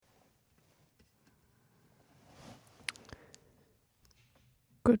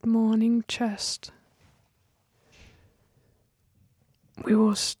Good morning, chest. We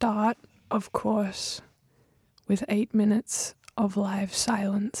will start, of course, with 8 minutes of live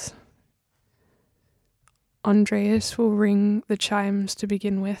silence. Andreas will ring the chimes to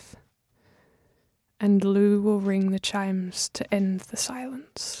begin with, and Lou will ring the chimes to end the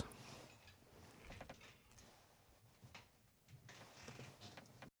silence.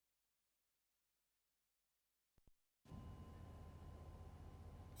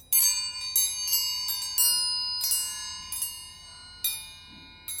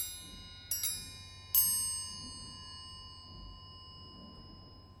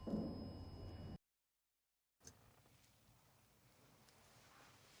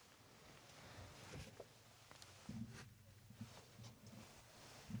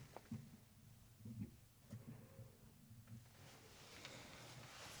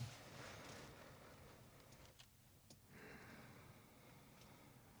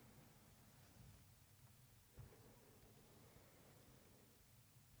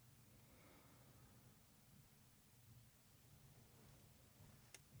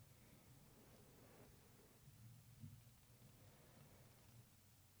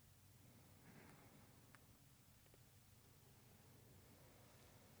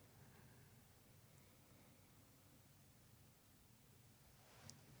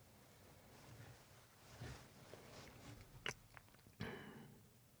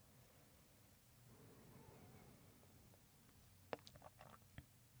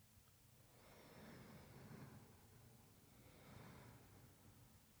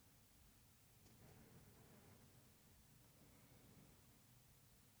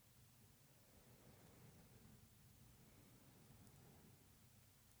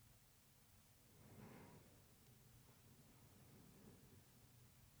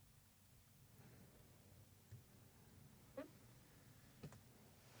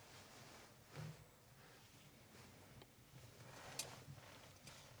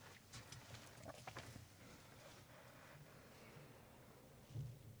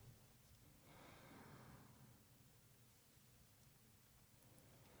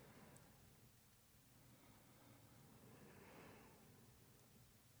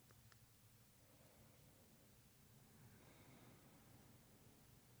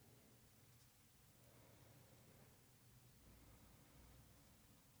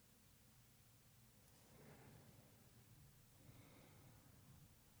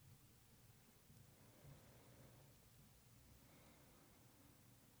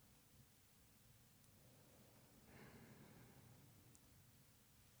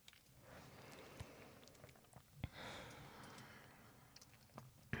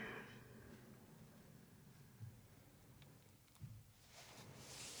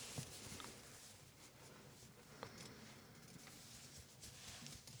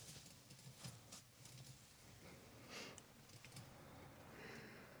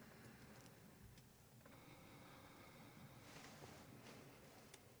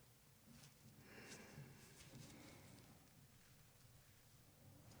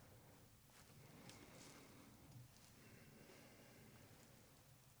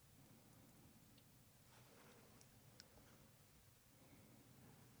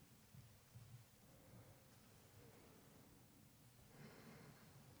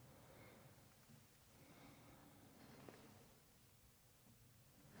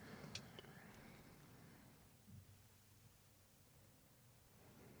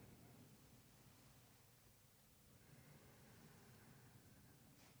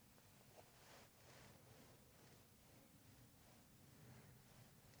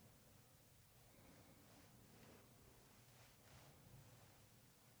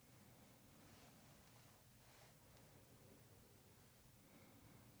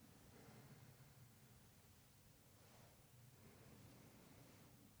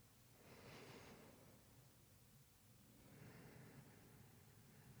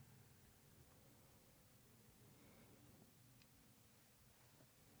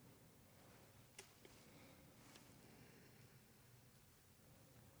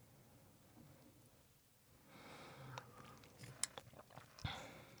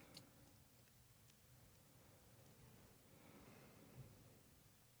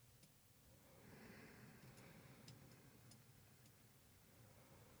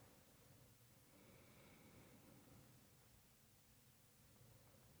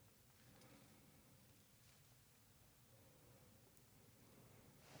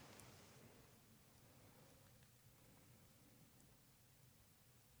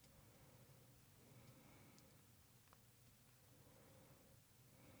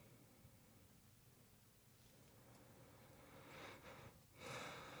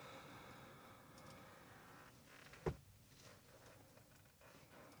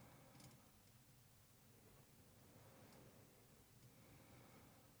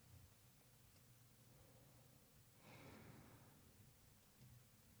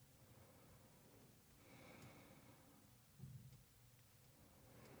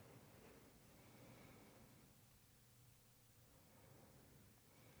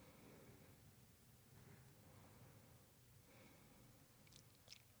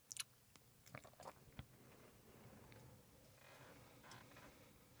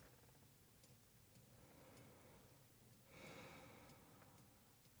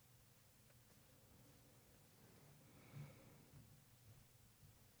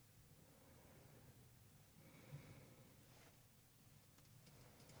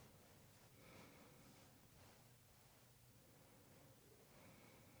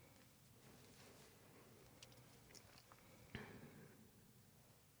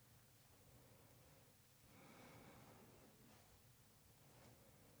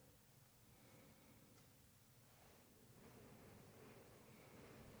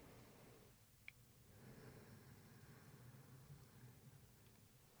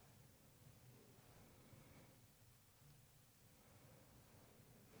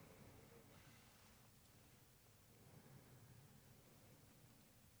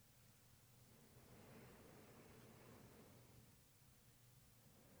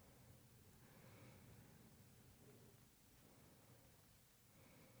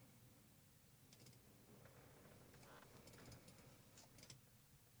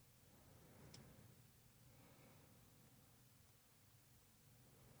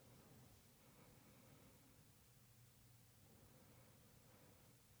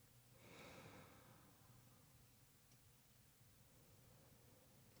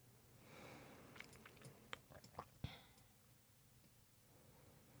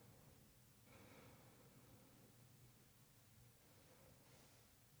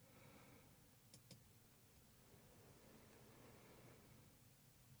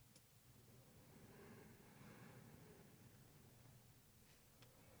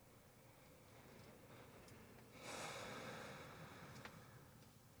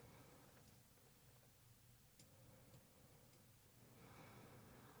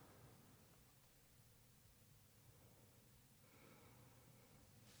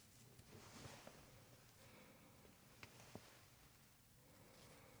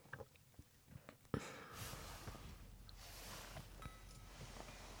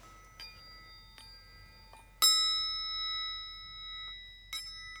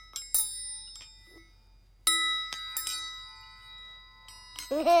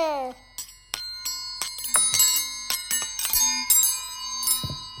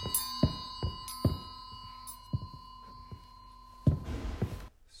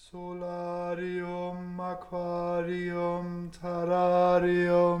 Solarium, aquarium,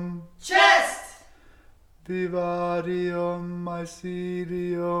 terrarium. Chest. Vivarium,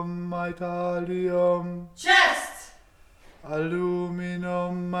 mycelium, italium. Chest.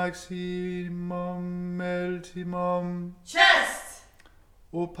 Aluminum, maximum, meltimum. Chest.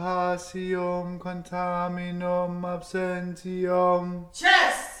 Opacium, contaminum, absentium.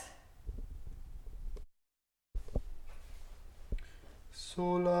 Chest.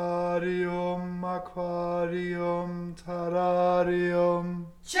 Solarium, aquarium, terrarium.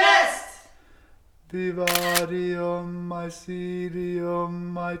 Chest. Vivarium,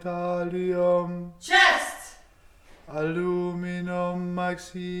 mycelium, italium. Chest. Aluminum,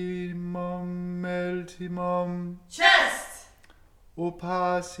 maximum, meltimum. Chest.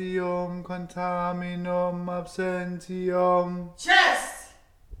 Opacium, contaminum, absentium. Chest.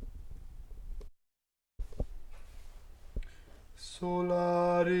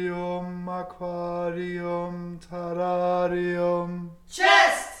 Solarium, aquarium, terrarium.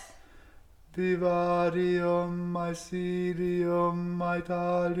 Chest. Vivarium, mycelium,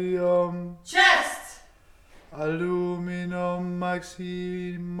 italium. Chest. Aluminum,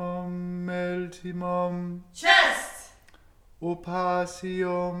 maximum, meltimum. Chest.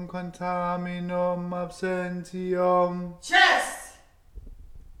 Opacium, contaminum, absentium. Chest.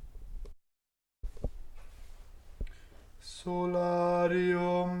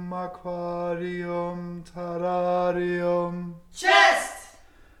 Solarium, aquarium, terrarium. Chest.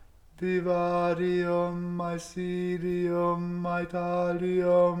 Vivarium, mycelium,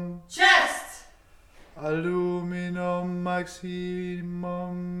 italium. Chest. Aluminum,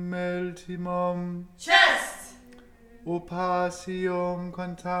 maximum, meltimum. Chest. Opacium,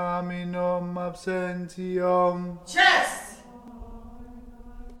 contaminum, absentium. Chest.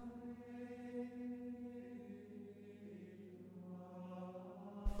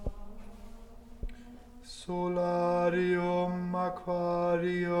 Solarium,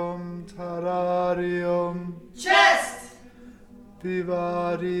 aquarium, terrarium. Chest.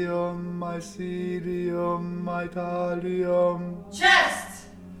 Vivarium, mycelium, italium. Chest.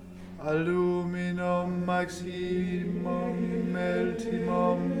 Aluminum, maximum,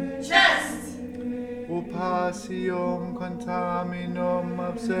 meltimum. Chest. Opacium, contaminum,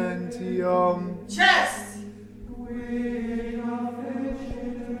 absentium. Chest.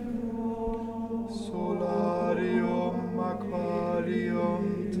 Solarium, aquarium,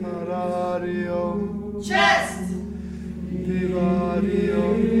 terrarium. Chest.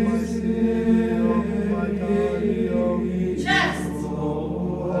 Vivarium, mycelium, italium. Chest.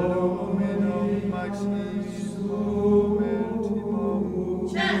 Aluminum, maximum, meltimum.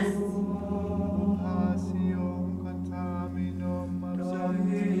 Chest. Opacium, contaminum,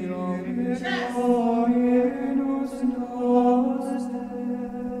 absentium. Chest.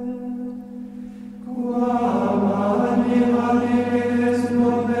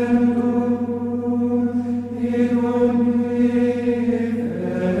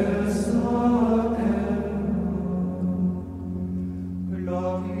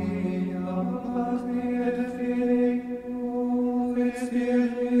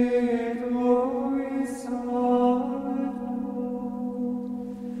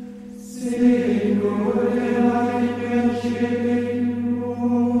 Sing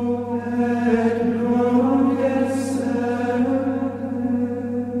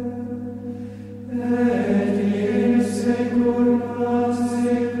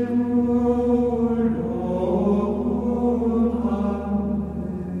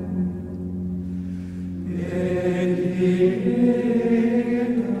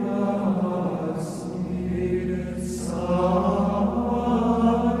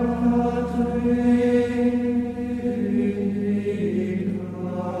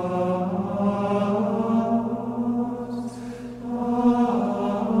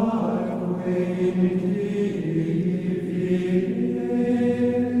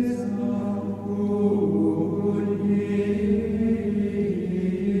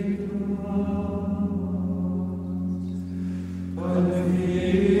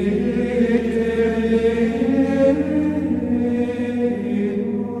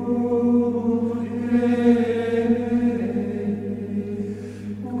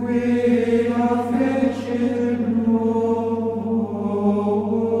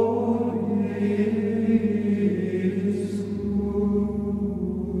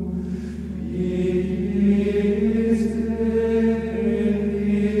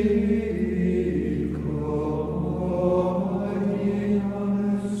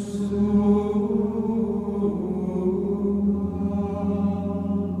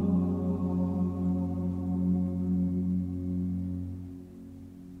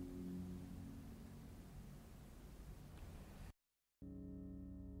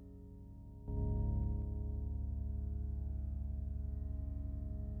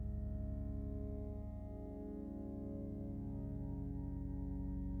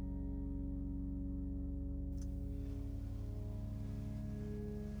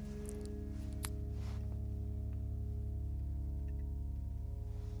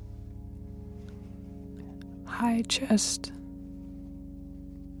high chest.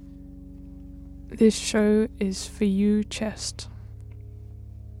 This show is for you, chest.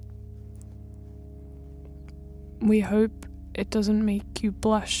 We hope it doesn't make you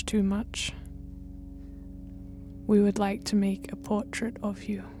blush too much. We would like to make a portrait of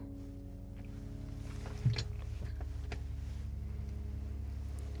you.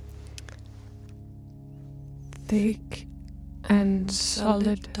 Thick and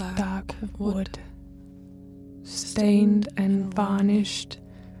solid dark wood, stained and varnished,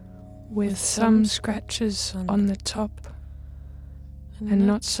 with some scratches on the top and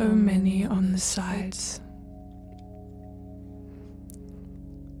not so many on the sides.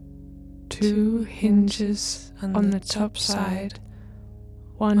 2 hinges on the top side,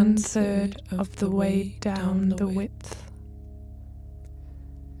 1/3 of the way down the width.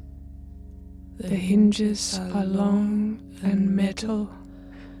 The hinges are long and metal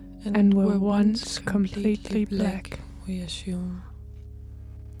and were once completely black, we assume.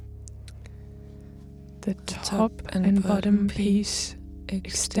 The top and bottom piece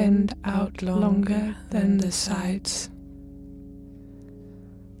extend out longer than the sides.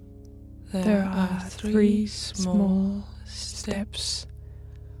 There are 3 small steps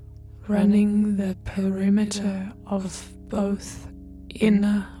running the perimeter of both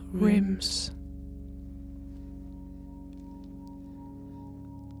inner rims.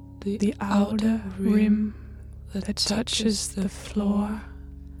 The outer rim that touches the floor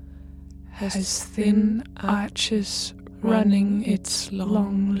has thin arches running its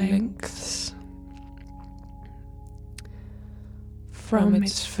long lengths. From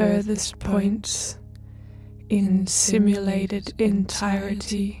its furthest points, in simulated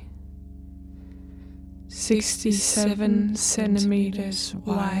entirety, 67 centimeters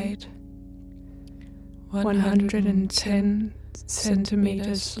wide, 110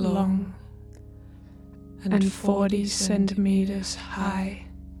 centimeters long, and 40 centimeters high.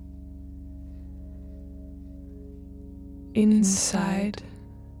 Inside,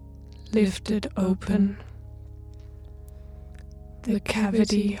 lifted open, the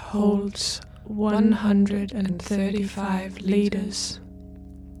cavity holds 135 liters,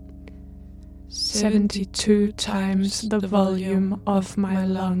 72 times the volume of my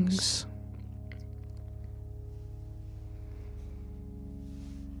lungs.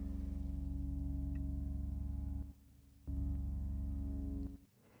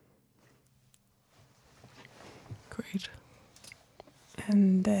 Great.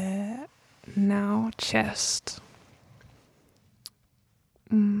 And now chest.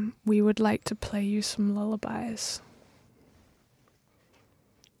 We would like to play you some lullabies.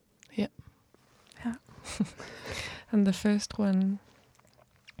 Yeah. Yeah. And the first one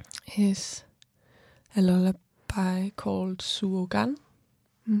is a lullaby called Suo Gân,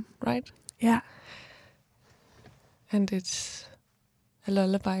 right? Yeah. And it's a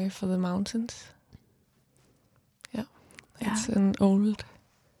lullaby for the mountains. Yeah. It's an old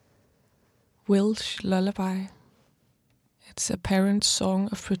Welsh lullaby. It's a parent's song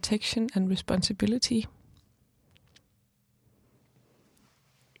of protection and responsibility.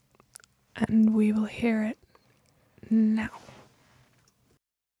 And we will hear it now.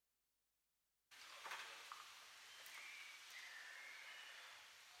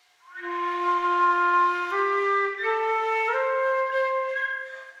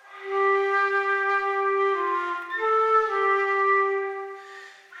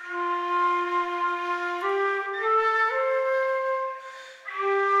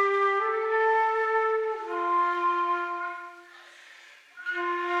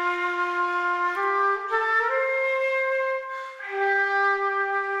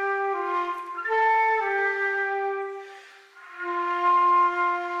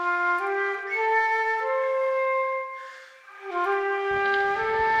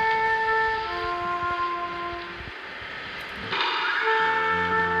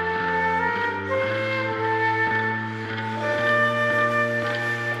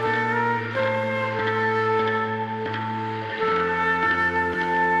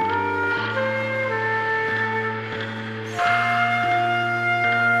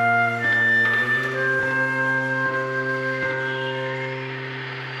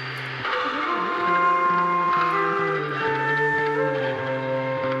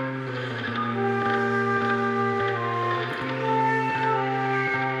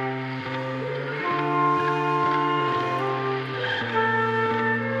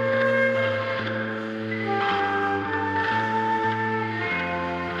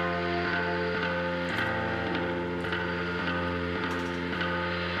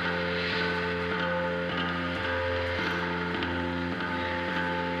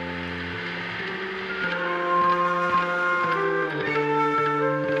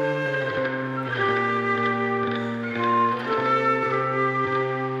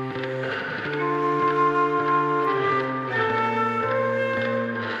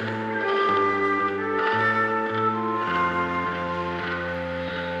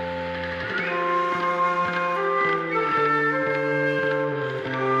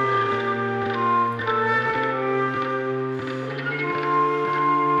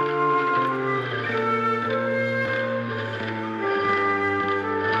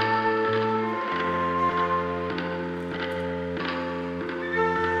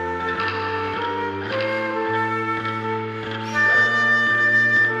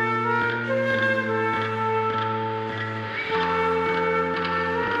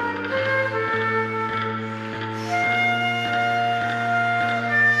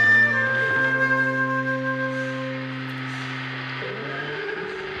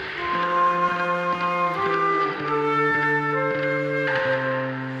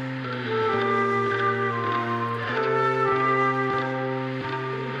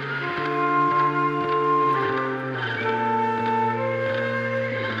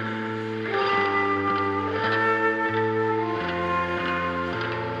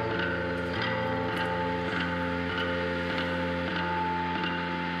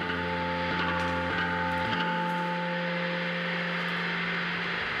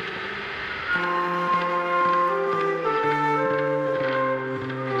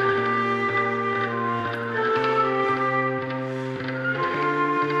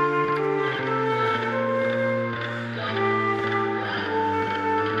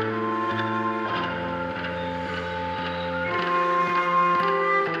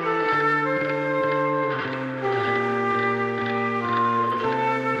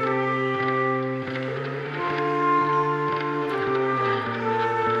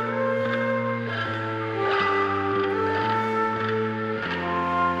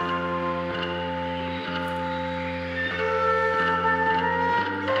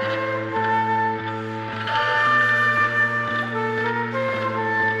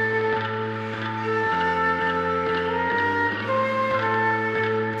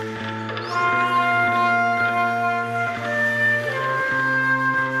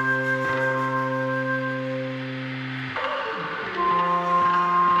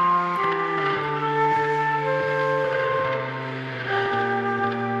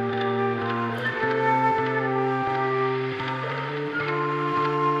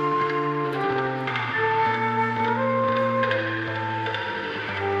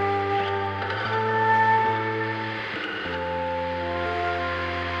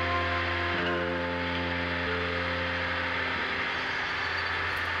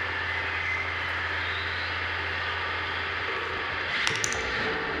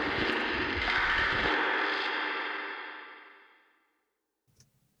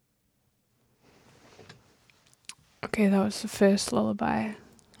 Okay, that was the first lullaby.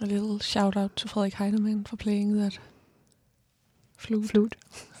 A little shout out to Frederik Heinemann for playing that flute.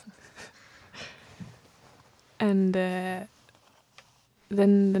 And then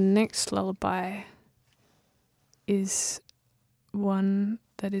the next lullaby is one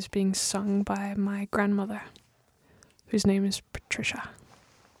that is being sung by my grandmother, whose name is Patricia.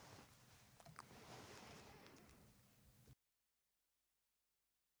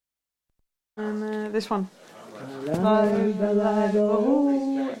 And this one. Alive, alive,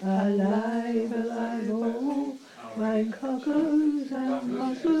 oh, alive, alive, oh, my cockles and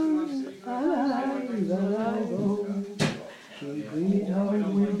mussels, alive, alive, oh. She breathed her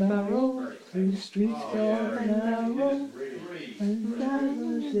wheelbarrow through streets dark and narrow, and that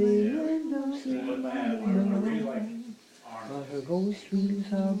was the end of Sweet Money. But her ghost wheels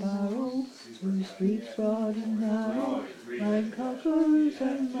her barrow through streets broad and narrow, like cockles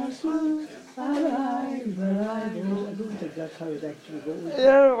and mussels, alive, alive, oh. I don't think that's how it actually goes.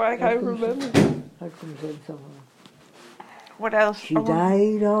 Yeah, I can't remember. That comes in somewhere. What else? She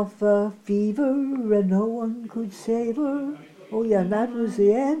died of a fever and no one could save her. Oh yeah, and that was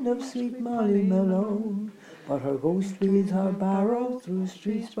the end of Sweet Molly Malone. But her ghost wheels her barrow through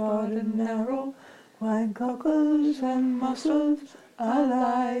streets broad and narrow, like cockles and mussels,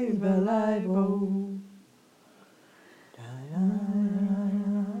 alive, alive, oh.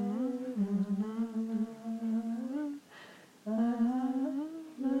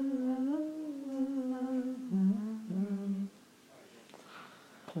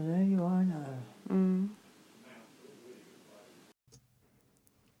 So there you are now.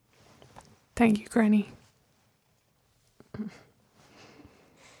 Thank you, Granny.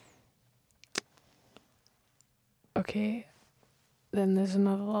 Okay, then there's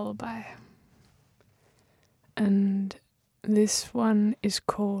another lullaby. And this one is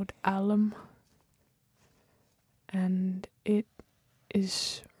called ALUM. And it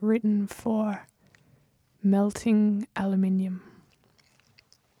is written for melting aluminium.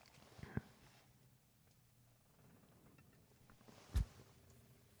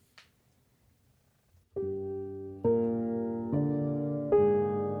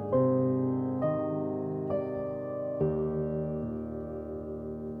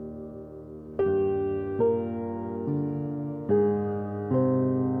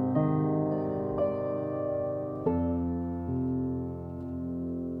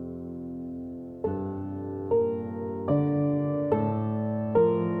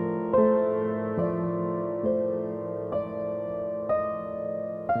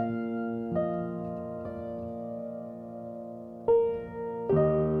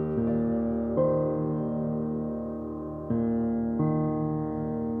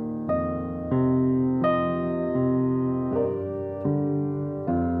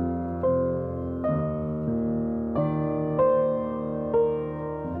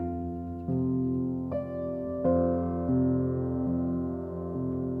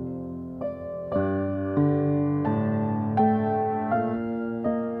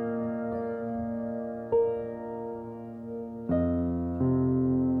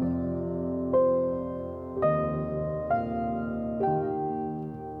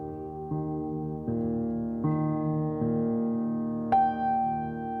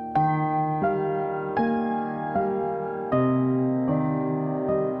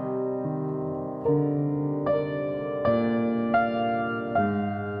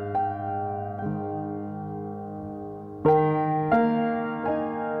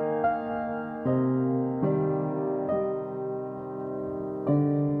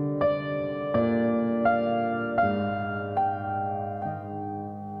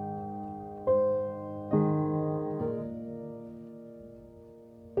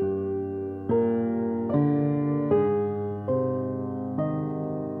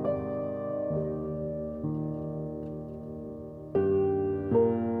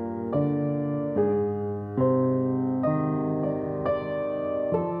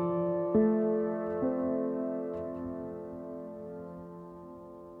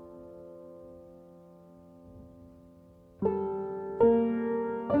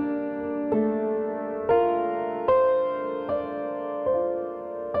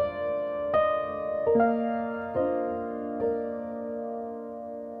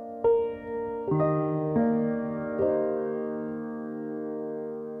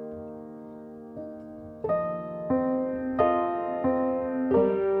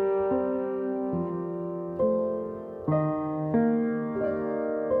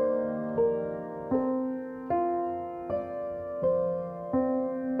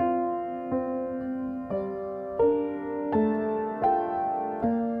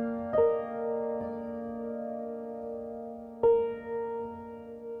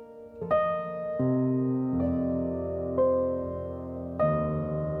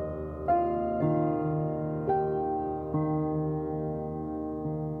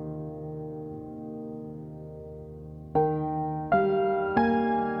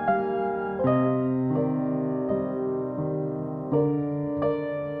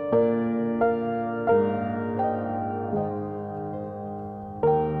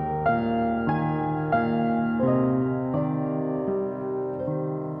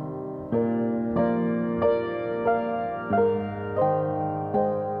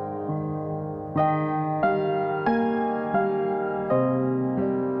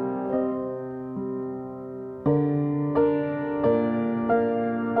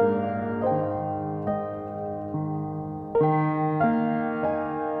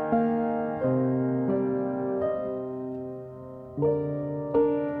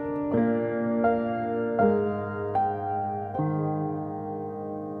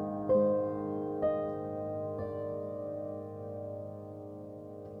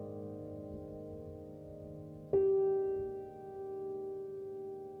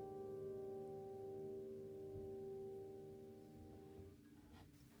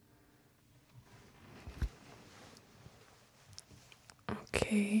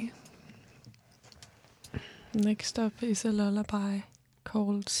 Okay. Next up is a lullaby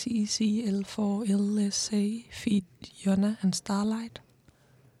called CCL4LSA feat. Jonna and Starlight.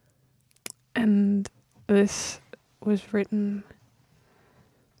 And this was written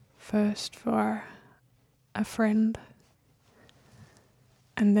first for a friend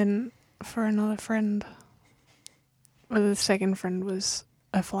and then for another friend. Well, the second friend was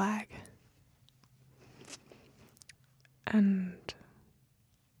a flag. And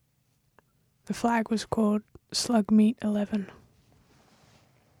the flag was called Slug Meat 11.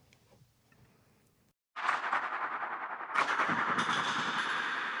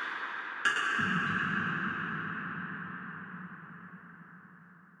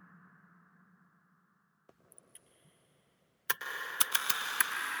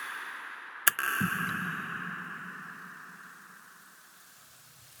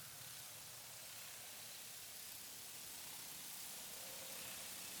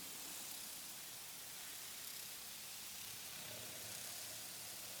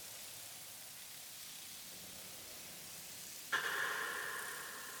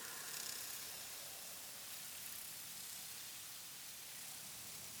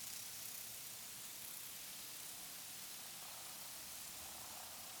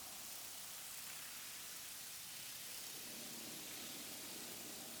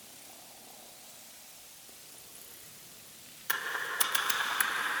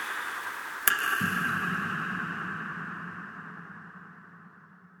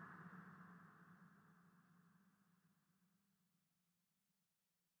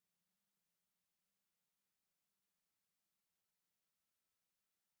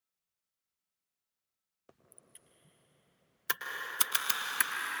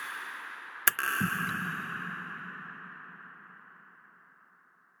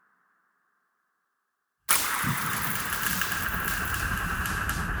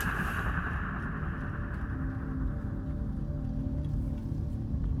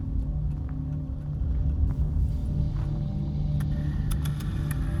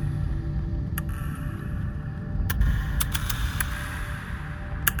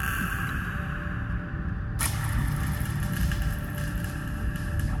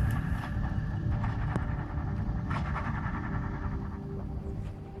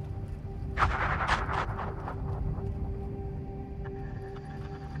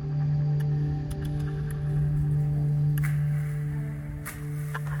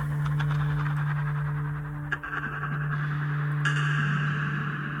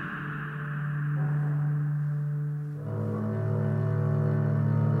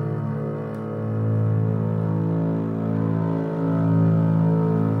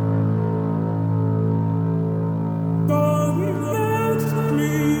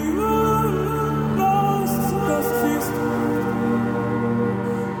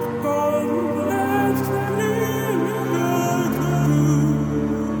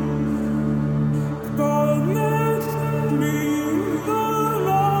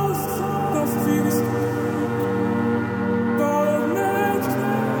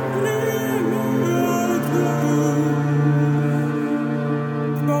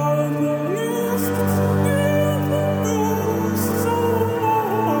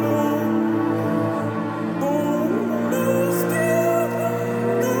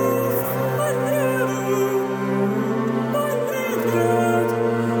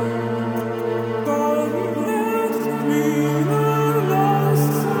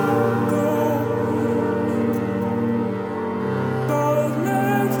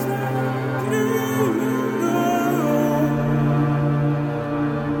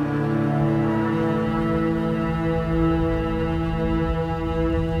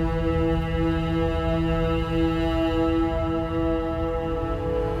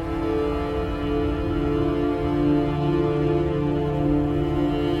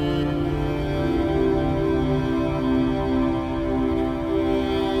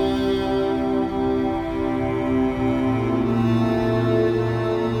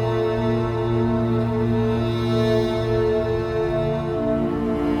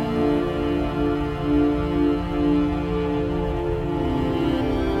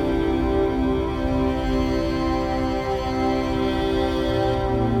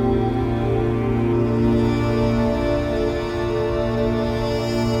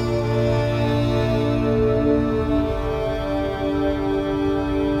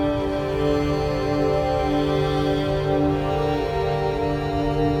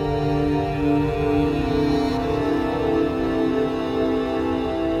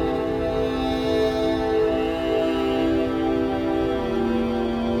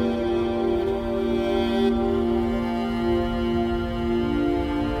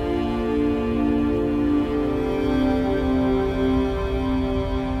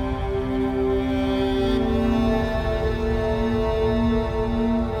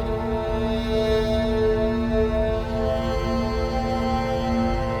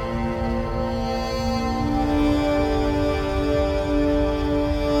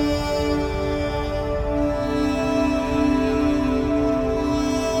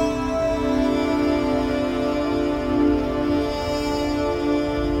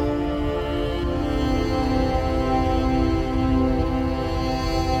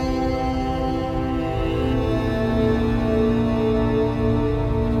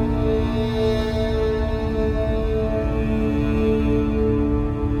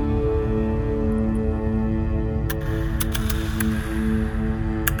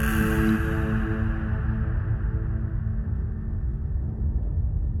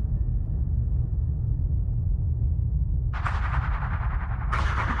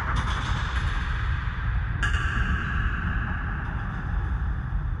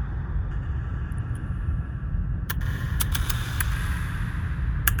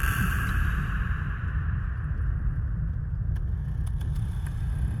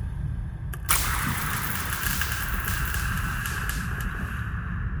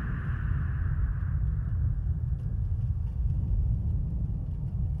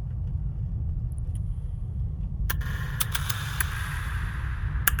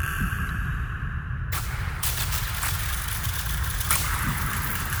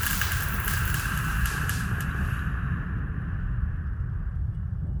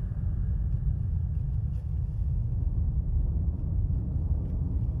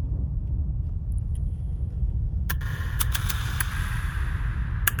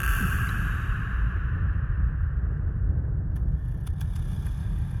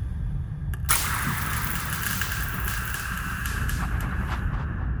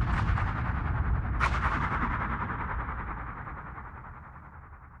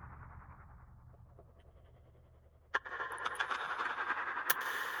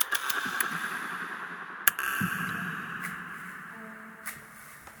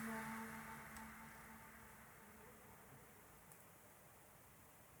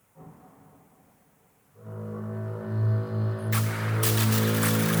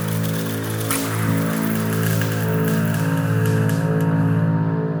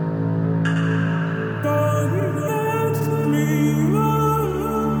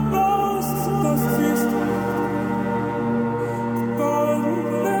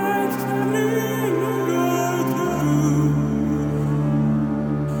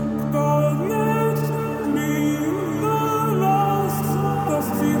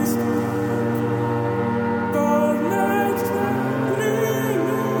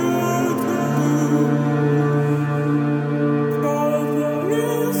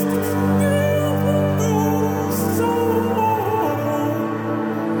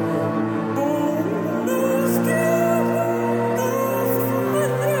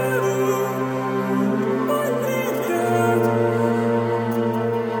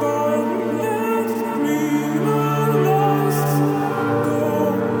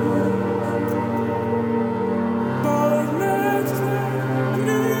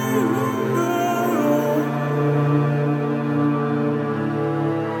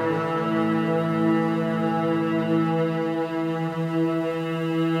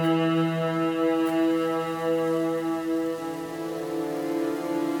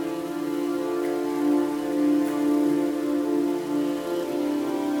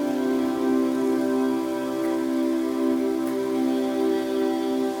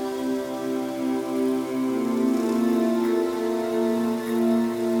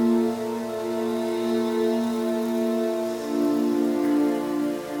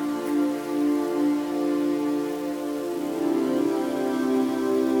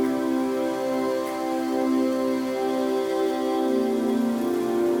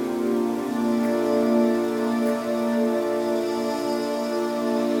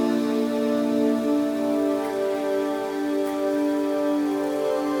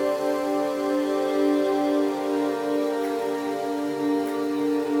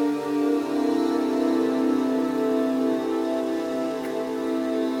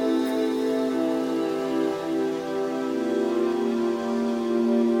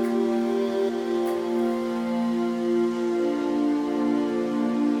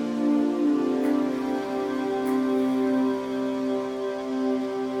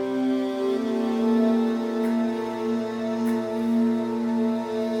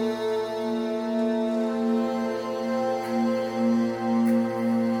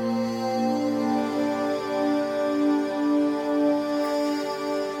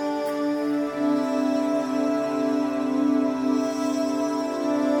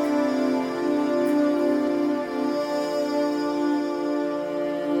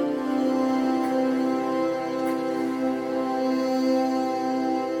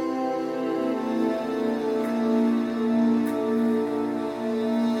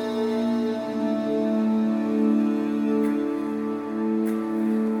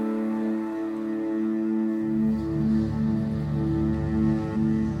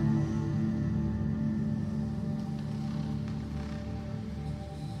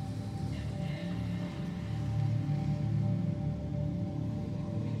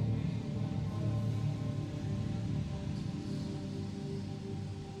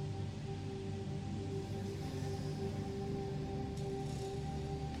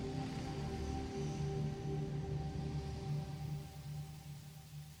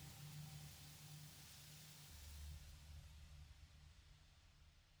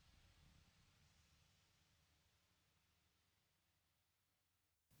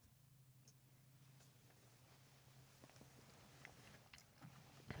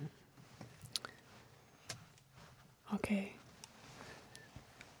 Okay.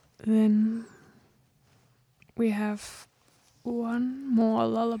 Then we have one more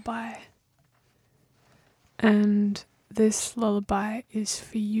lullaby. And this lullaby is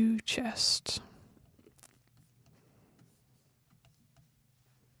for you, chest.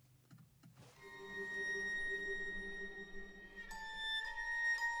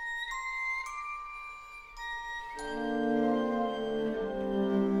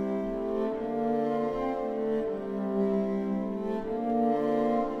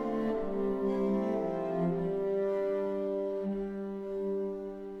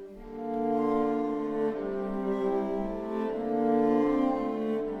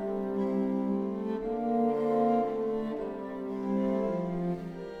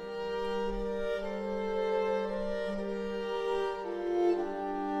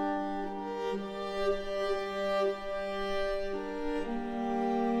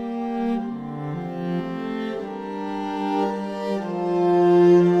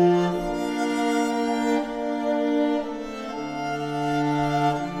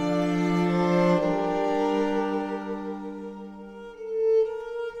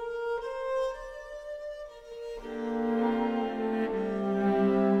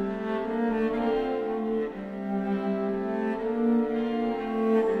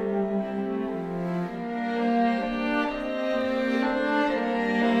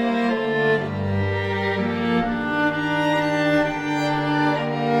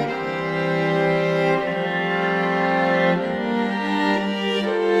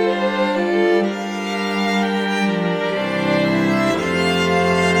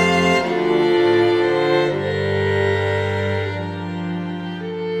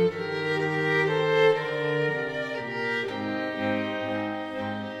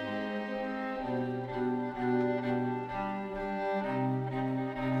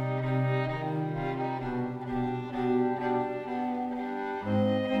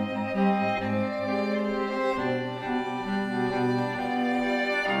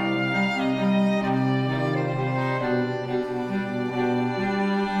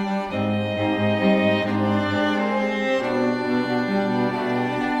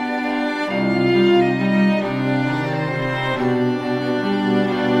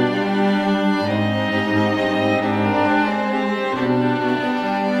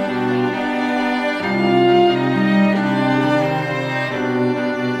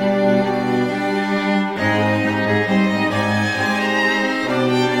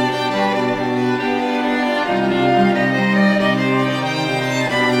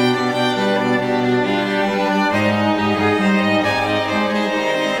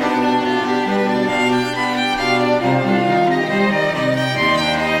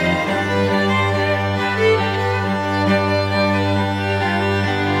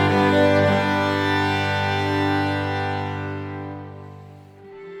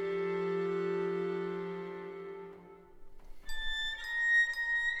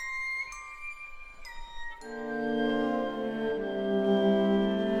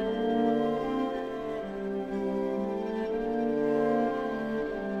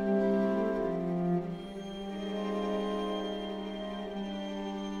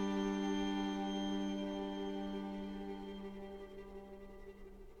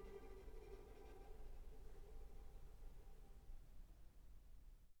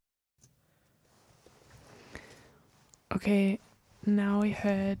 Okay, now we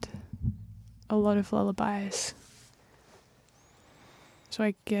heard a lot of lullabies. So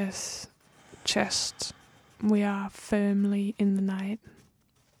I guess, chest, we are firmly in the night.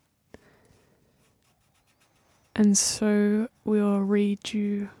 And so we'll read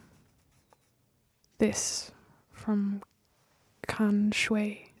you this from Can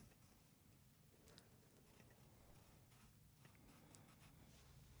Xue.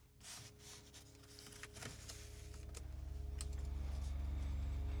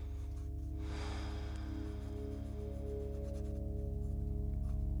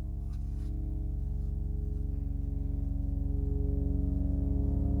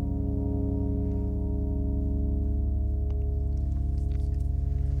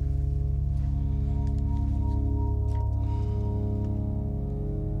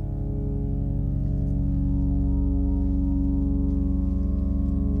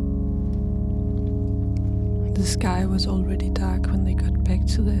 The sky was already dark when they got back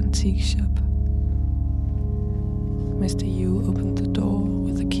to the antique shop. Mr. Yu opened the door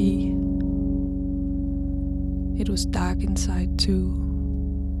with a key. It was dark inside too.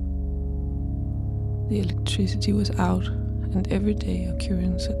 The electricity was out, and everyday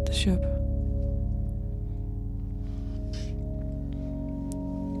occurrence at the shop.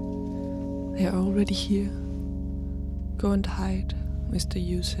 They are already here. Go and hide, Mr.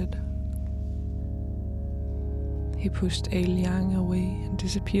 Yu said. He pushed A Liang away and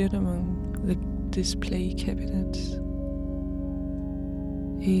disappeared among the display cabinets.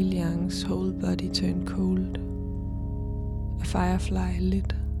 A Liang's whole body turned cold. A firefly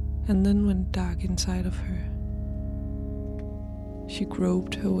lit and then went dark inside of her. She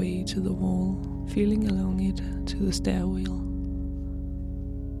groped her way to the wall, feeling along it to the stairwell.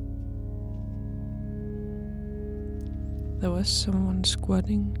 There was someone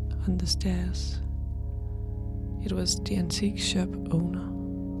squatting on the stairs. It was the antique shop owner.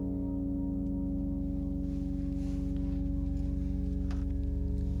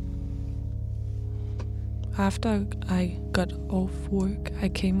 After I got off work, I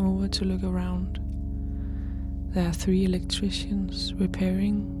came over to look around. There are 3 electricians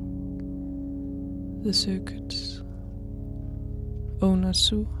repairing the circuits. Owner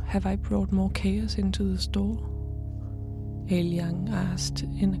Su, have I brought more chaos into the store? A Liang asked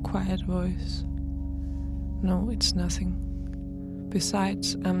in a quiet voice. No, it's nothing.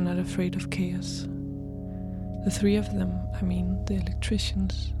 Besides, I'm not afraid of chaos. The 3 of them, the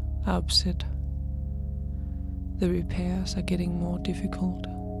electricians, are upset. The repairs are getting more difficult.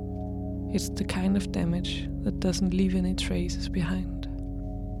 It's the kind of damage that doesn't leave any traces behind.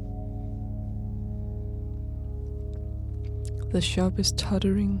 The shop is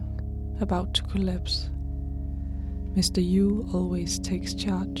tottering, about to collapse. Mr. Yu always takes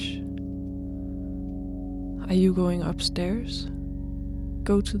charge. Are you going upstairs?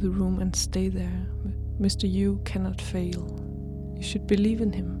 Go to the room and stay there. Mr. Yu cannot fail. You should believe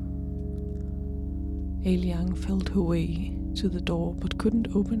in him. A Liang felt her way to the door but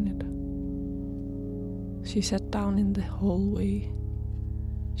couldn't open it. She sat down in the hallway.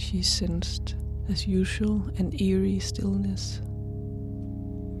 She sensed, as usual, an eerie stillness.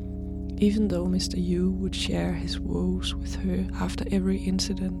 Even though Mr. Yu would share his woes with her after every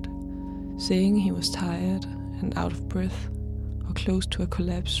incident, saying he was tired and out of breath or close to a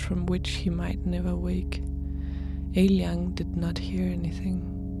collapse from which he might never wake, A Liang did not hear anything.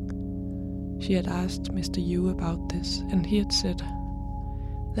 She had asked Mr. Yu about this, and he had said,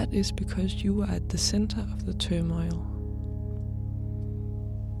 "That is because you are at the center of the turmoil."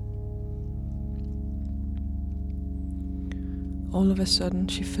 All of a sudden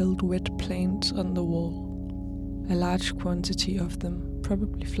she felt wet plants on the wall. A large quantity of them,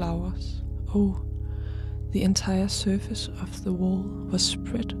 probably flowers. Oh, the entire surface of the wall was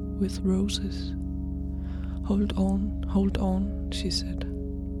spread with roses. Hold on, she said.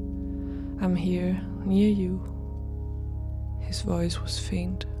 I'm here, near you. His voice was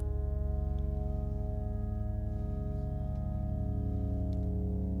faint.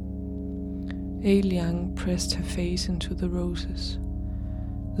 A Liang pressed her face into the roses,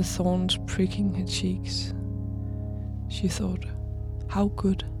 the thorns pricking her cheeks. She thought, how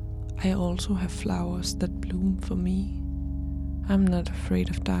good, I also have flowers that bloom for me. I'm not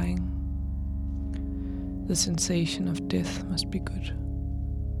afraid of dying. The sensation of death must be good.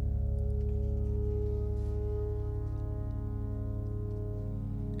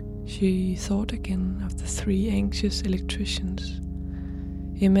 She thought again of the 3 anxious electricians,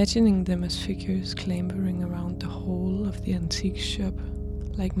 imagining them as figures clambering around the whole of the antique shop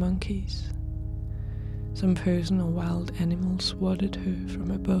like monkeys. Some person or wild animal swatted her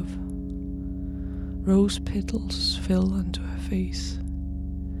from above. Rose petals fell onto her face.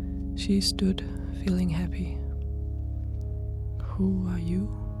 She stood, feeling happy. Who are you?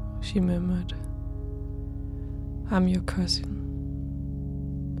 She murmured. I'm your cousin.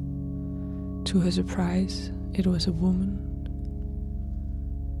 To her surprise, it was a woman.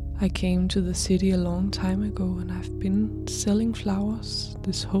 I came to the city a long time ago and I've been selling flowers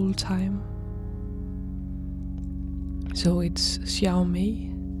this whole time. So it's Xiao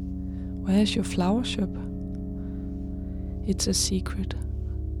Mei. Where's your flower shop? It's a secret.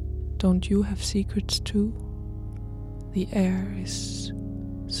 Don't you have secrets too? The air is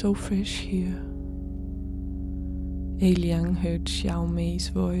so fresh here. A Liang heard Xiao Mei's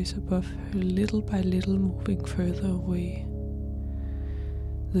voice above her, little by little moving further away.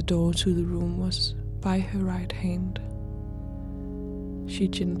 The door to the room was by her right hand. She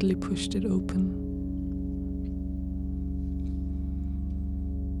gently pushed it open.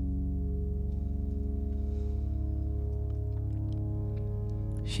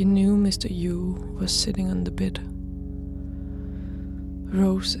 She knew Mr. Yu was sitting on the bed.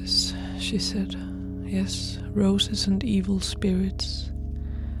 Roses, she said. Yes, roses and evil spirits.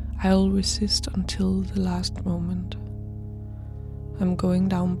 I'll resist until the last moment. I'm going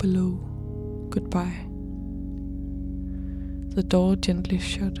down below. Goodbye. The door gently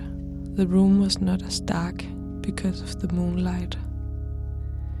shut. The room was not as dark because of the moonlight.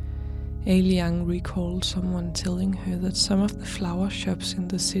 Liang recalled someone telling her that some of the flower shops in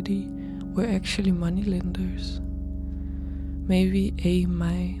the city were actually moneylenders. Maybe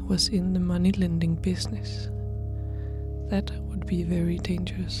Mai was in the money-lending business. That would be very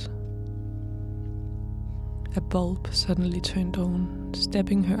dangerous. A bulb suddenly turned on,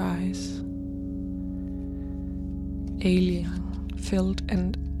 stabbing her eyes. Liang felt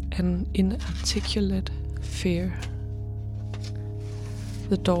an inarticulate fear.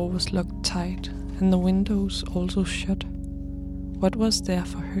 The door was locked tight, and the windows also shut. What was there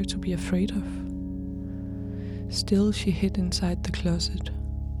for her to be afraid of? Still, she hid inside the closet.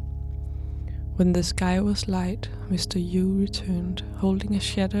 When the sky was light, Mr. Yu returned, holding a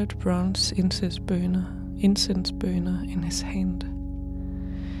shattered bronze incense burner in his hand.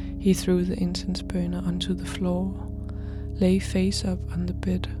 He threw the incense burner onto the floor, lay face up on the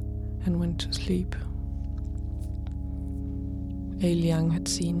bed, and went to sleep. Liang had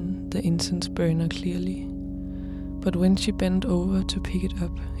seen the incense burner clearly, but when she bent over to pick it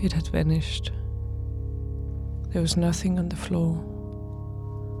up, it had vanished. There was nothing on the floor.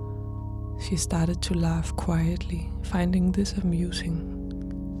 She started to laugh quietly, finding this amusing.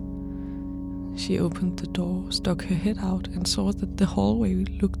 She opened the door, stuck her head out, and saw that the hallway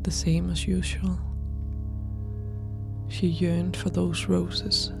looked the same as usual. She yearned for those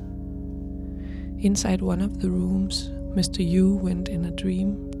roses. Inside one of the rooms, Mr. Yu went in a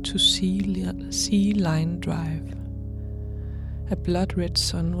dream to Sea Line Drive. A blood-red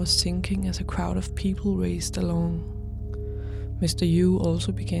sun was sinking as a crowd of people raced along. Mr. Yu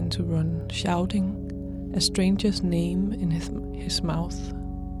also began to run, shouting a stranger's name in his mouth.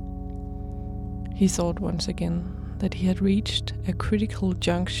 He thought once again that he had reached a critical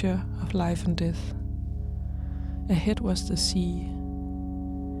juncture of life and death. Ahead was the sea.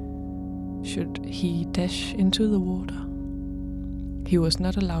 Should he dash into the water? He was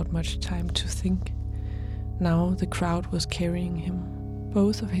not allowed much time to think. Now the crowd was carrying him.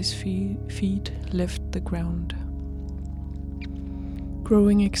 Both of his feet left the ground.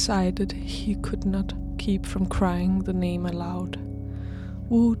 Growing excited, he could not keep from crying the name aloud.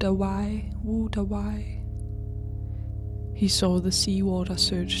 Wu da wai, Wu da wai. He saw the seawater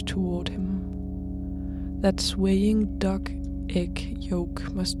surge toward him. That swaying duck egg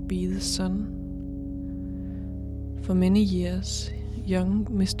yolk must be the sun. For many years, young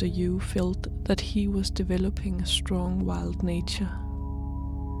Mr. Yu felt that he was developing a strong wild nature.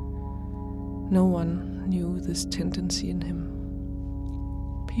 No one knew this tendency in him.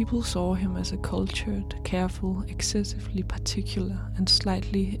 People saw him as a cultured, careful, excessively particular, and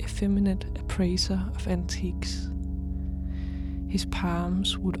slightly effeminate appraiser of antiques. His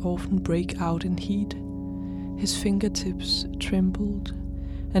palms would often break out in heat, his fingertips trembled,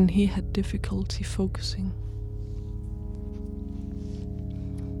 and he had difficulty focusing.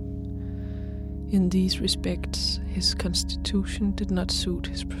 In these respects, his constitution did not suit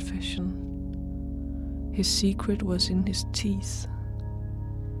his profession. His secret was in his teeth.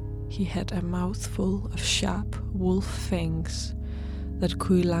 He had a mouthful of sharp wolf fangs that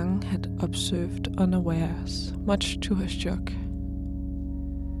Kui Lang had observed unawares, much to her shock.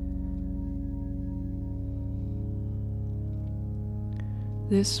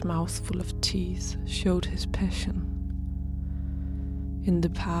 This mouthful of teeth showed his passion. In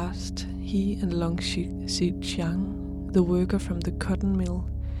the past, he and Long Xijiang, the worker from the cotton mill,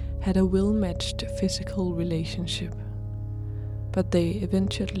 had a well-matched physical relationship, but they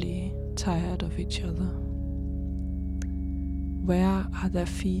eventually tired of each other. Where are their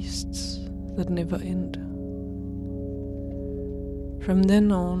feasts that never end? From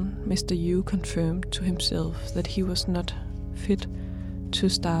then on, Mr. Yu confirmed to himself that he was not fit to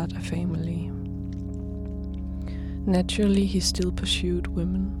start a family. Naturally, he still pursued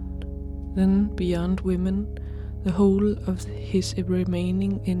women. Then, beyond women, the whole of his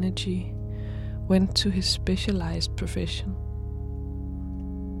remaining energy went to his specialized profession.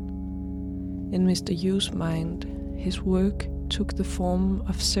 In Mr. Yu's mind, his work took the form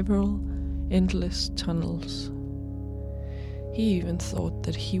of several endless tunnels. He even thought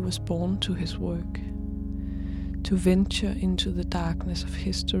that he was born to his work, to venture into the darkness of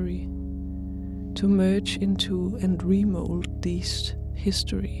history, to merge into and remold these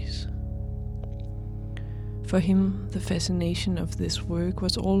histories. For him, the fascination of this work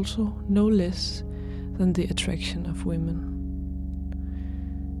was also no less than the attraction of women.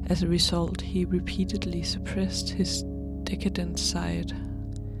 As a result, he repeatedly suppressed his decadent side,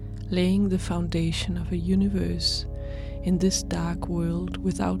 laying the foundation of a universe in this dark world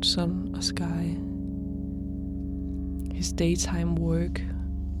without sun or sky. His daytime work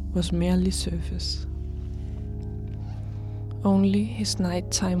was merely surface. Only his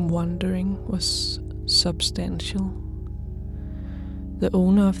nighttime wandering was substantial. The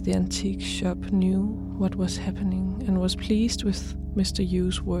owner of the antique shop knew what was happening and was pleased with Mr.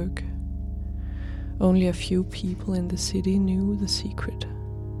 Yu's work. Only a few people in the city knew the secret.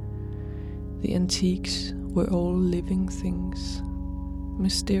 The antiques were all living things,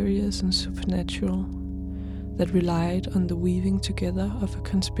 mysterious and supernatural, that relied on the weaving together of a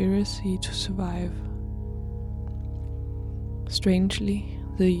conspiracy to survive. Strangely,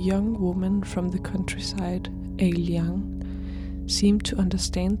 the young woman from the countryside, Eller, seemed to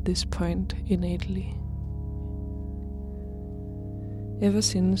understand this point innately. Ever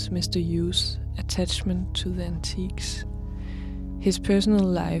since Mr. Yu's attachment to the antiques, his personal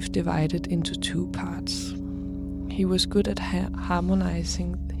life divided into two parts. He was good at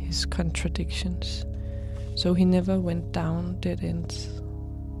harmonizing his contradictions, so he never went down dead ends.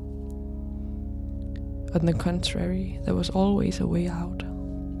 On the contrary, there was always a way out.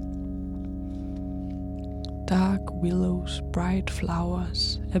 Dark willows, bright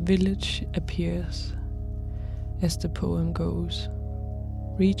flowers, a village appears, as the poem goes.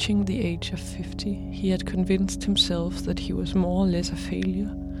 Reaching the age of 50, he had convinced himself that he was more or less a failure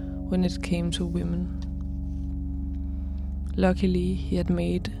when it came to women. Luckily, he had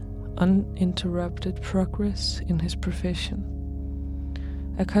made uninterrupted progress in his profession.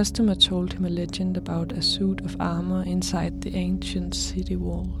 A customer told him a legend about a suit of armor inside the ancient city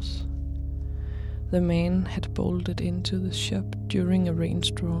walls. The man had bolted into the shop during a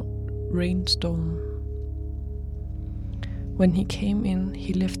rainstorm. When he came in,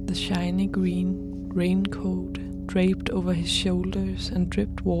 he left the shiny green raincoat draped over his shoulders and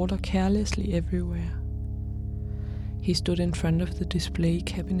dripped water carelessly everywhere. He stood in front of the display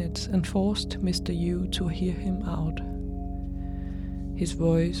cabinets and forced Mr. Yu to hear him out. His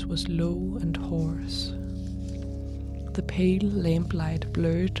voice was low and hoarse. The pale lamplight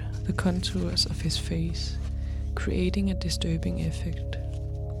blurred the contours of his face, creating a disturbing effect.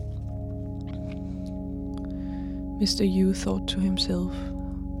 Mr. Yu thought to himself,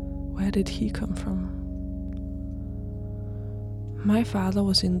 where did he come from? My father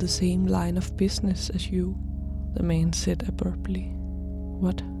was in the same line of business as you, the man said abruptly.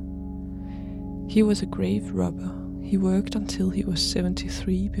 What? He was a grave robber. He worked until he was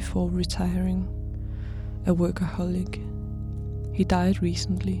 73 before retiring. A workaholic. He died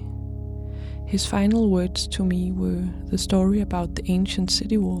recently. His final words to me were the story about the ancient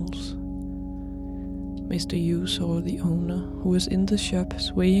city walls. Mr. Yu saw the owner, who was in the shop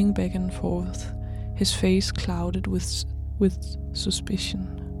swaying back and forth, his face clouded with suspicion.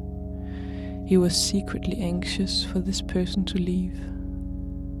 He was secretly anxious for this person to leave.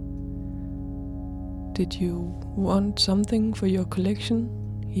 Did you want something for your collection?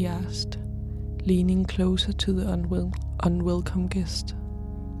 He asked, leaning closer to the unwelcome guest.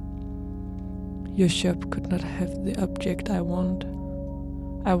 Your shop could not have the object I want.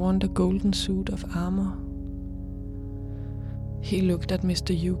 I want a golden suit of armor. He looked at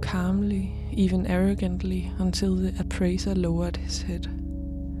Mr. Yu calmly, even arrogantly, until the appraiser lowered his head.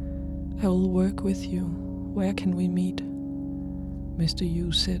 I will work with you. Where can we meet? Mr.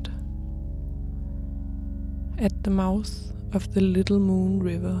 Yu said. At the mouth of the Little Moon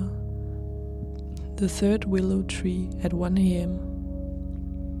River, the third willow tree at 1 a.m.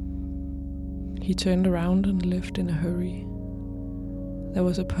 He turned around and left in a hurry. There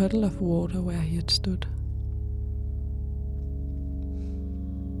was a puddle of water where he had stood.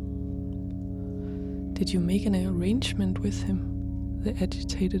 Did you make an arrangement with him? The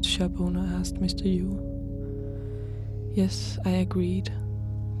agitated shop owner asked Mr. Yu. Yes, I agreed.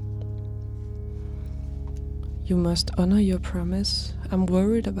 You must honor your promise. I'm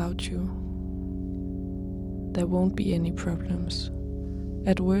worried about you. There won't be any problems.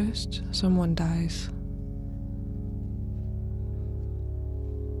 At worst, someone dies.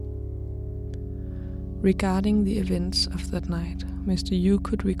 Regarding the events of that night, Mr. Yu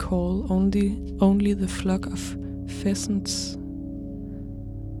could recall only the flock of pheasants.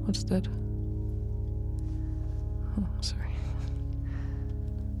 What's that? Oh, sorry.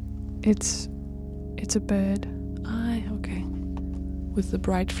 It's a bird. Ah, okay. With the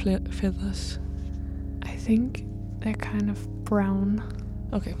bright feathers. I think they're kind of brown.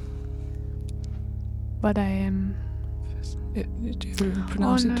 Okay. But I am... Do you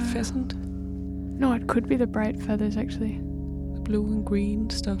pronounce it pheasant? No, it could be the bright feathers, actually. The blue and green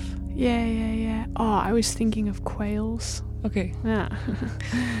stuff. Yeah. Oh, I was thinking of quails. Okay. Yeah.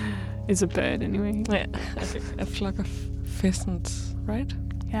 It's a bird, anyway. Yeah. Okay. A flock of pheasants, right?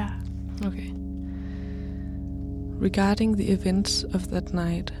 Yeah. Okay. Regarding the events of that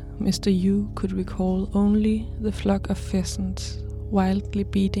night, Mr. Yu could recall only the flock of pheasants wildly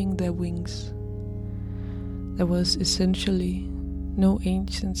beating their wings. There was essentially no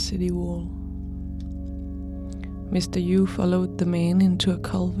ancient city wall. Mr. Yu followed the man into a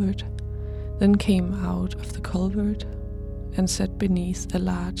culvert, then came out of the culvert and sat beneath a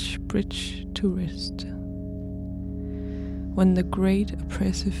large bridge to rest. When the great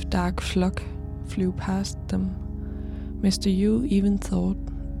oppressive dark flock flew past them, Mr. Yu even thought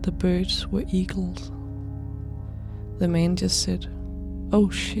the birds were eagles. The man just said, "Oh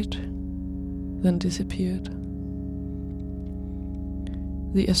shit," then disappeared.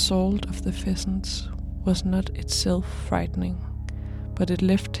 The assault of the pheasants was not itself frightening, but it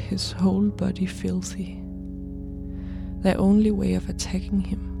left his whole body filthy. Their only way of attacking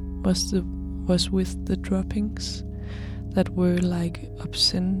him was with the droppings that were like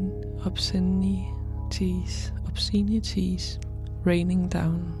obscenities raining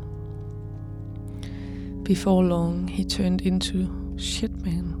down. Before long, he turned into shit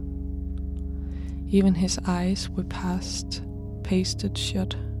man. Even his eyes were pasted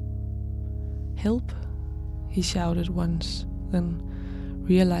shut. "Help," he shouted once, then,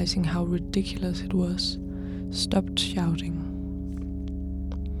 realizing how ridiculous it was, stopped shouting.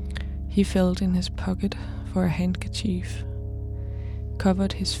 He felt in his pocket for a handkerchief,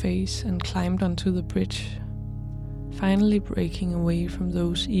 covered his face and climbed onto the bridge, finally breaking away from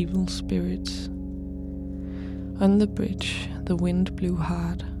those evil spirits. On the bridge, the wind blew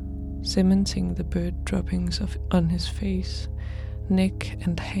hard, cementing the bird droppings on his face, neck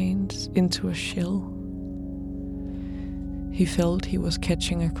and hands into a shell. He felt he was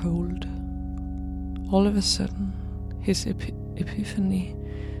catching a cold. All of a sudden, his epiphany,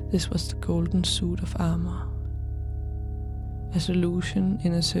 this was the golden suit of armor. A solution,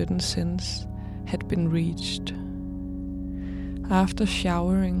 in a certain sense, had been reached. After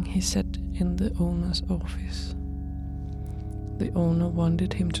showering, he sat in the owner's office. The owner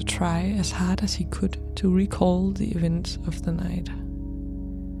wanted him to try as hard as he could to recall the events of the night.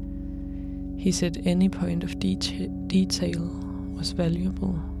 He said any point of detail was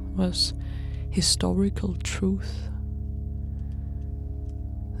valuable, was historical truth.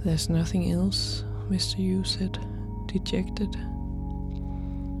 "There's nothing else," Mr. Yu said, dejected.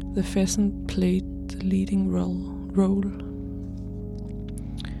 The pheasant played the leading role.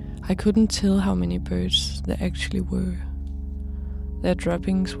 I couldn't tell how many birds there actually were. Their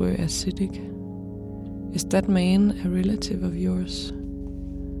droppings were acidic. "Is that man a relative of yours?"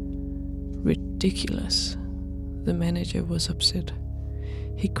 "Ridiculous." The manager was upset.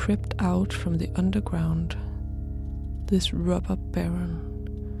 "He crept out from the underground. This robber baron.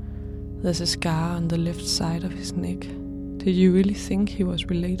 There's a scar on the left side of his neck. Did you really think he was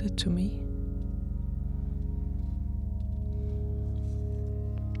related to me?"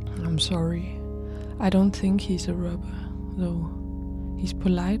 "I'm sorry. I don't think he's a robber, though. He's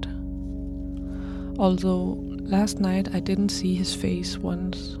polite. Although last night I didn't see his face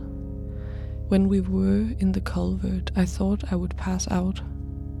once. When we were in the culvert, I thought I would pass out.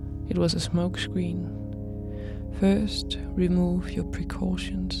 It was a smoke screen. First, remove your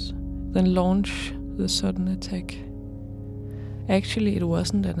precautions, then launch the sudden attack. Actually, it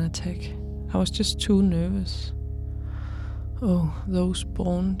wasn't an attack. I was just too nervous. Oh, those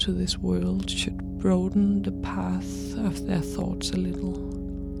born to this world should broaden the path of their thoughts a little.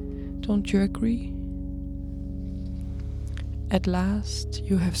 Don't you agree? At last,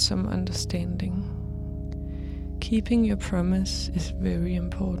 you have some understanding. Keeping your promise is very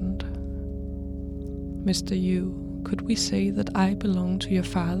important. Mr. Yu, could we say that I belong to your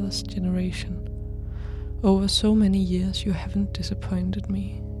father's generation? Over so many years, you haven't disappointed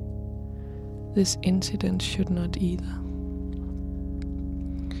me. This incident should not either."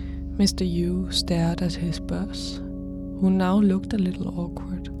 Mr. Yu stared at his boss, who now looked a little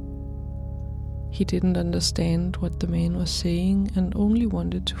awkward. He didn't understand what the man was saying and only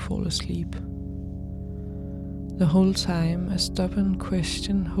wanted to fall asleep. The whole time, a stubborn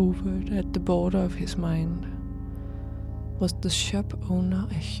question hovered at the border of his mind. Was the shop owner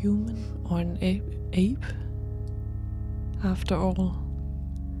a human or an ape? After all,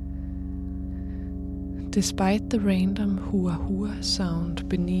 despite the random hua-hua sound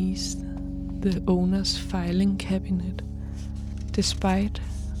beneath the owner's filing cabinet, despite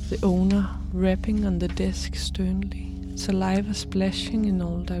the owner rapping on the desk sternly, saliva splashing in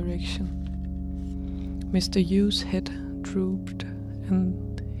all directions, Mr. Yu's head drooped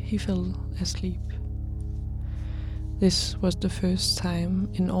and he fell asleep. This was the first time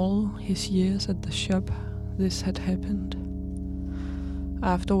in all his years at the shop this had happened.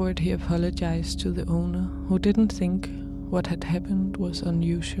 Afterward, he apologized to the owner, who didn't think what had happened was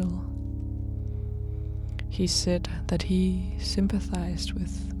unusual. He said that he sympathized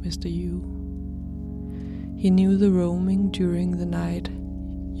with Mr. Yu. He knew the roaming during the night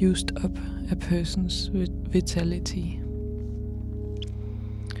used up a person's vitality.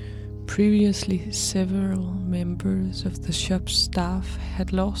 Previously, several members of the shop's staff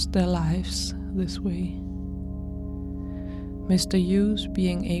had lost their lives this way. Mr. Yu's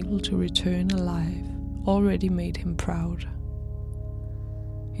being able to return alive already made him proud.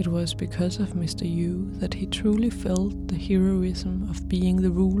 It was because of Mr. Yu that he truly felt the heroism of being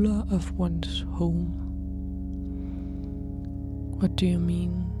the ruler of one's home. What do you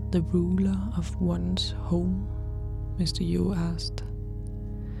mean, the ruler of one's home? Mr. Yu asked.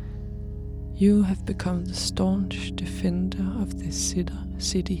 You have become the staunch defender of this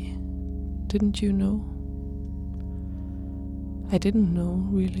city. Didn't you know? I didn't know,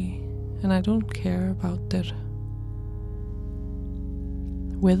 really, and I don't care about that.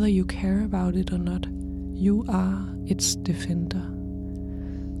 Whether you care about it or not, you are its defender.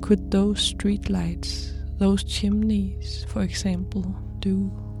 Could those streetlights, those chimneys, for example,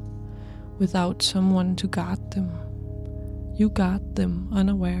 do without someone to guard them? You guard them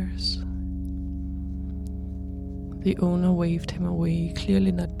unawares. The owner waved him away,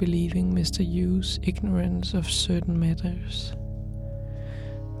 clearly not believing Mr. Yu's ignorance of certain matters.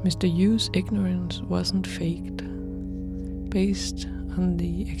 Mr. Yu's ignorance wasn't faked. Based on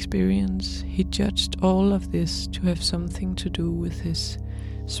the experience, he judged all of this to have something to do with his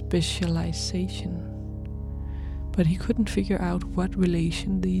specialization. But he couldn't figure out what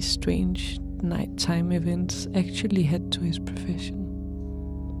relation these strange nighttime events actually had to his profession.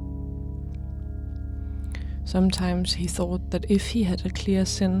 Sometimes he thought that if he had a clear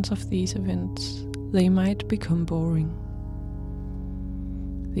sense of these events, they might become boring.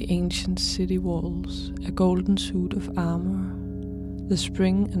 The ancient city walls, a golden suit of armor, the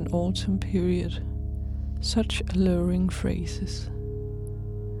spring and autumn period, such alluring phrases.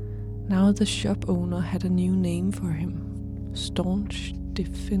 Now the shop owner had a new name for him, staunch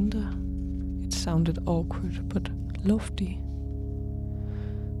defender. It sounded awkward but lofty.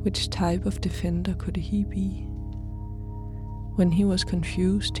 Which type of defender could he be? When he was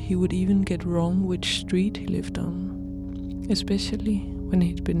confused, he would even get wrong which street he lived on, especially when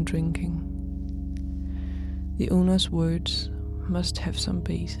he'd been drinking. The owner's words must have some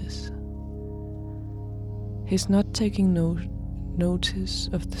basis. His not taking notice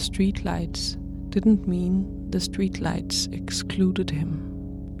of the streetlights didn't mean the streetlights excluded him.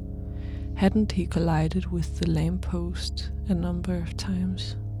 Hadn't he collided with the lamppost a number of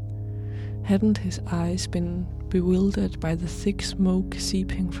times? Hadn't his eyes been bewildered by the thick smoke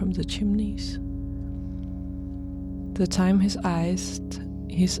seeping from the chimneys? The time his eyes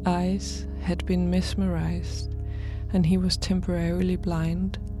had been mesmerized and he was temporarily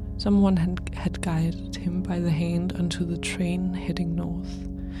blind, someone had guided him by the hand onto the train heading north,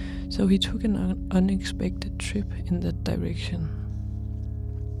 so he took an unexpected trip in that direction.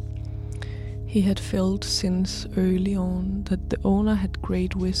 He had felt since early on that the owner had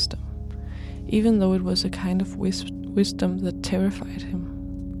great wisdom, even though it was a kind of wisdom that terrified him.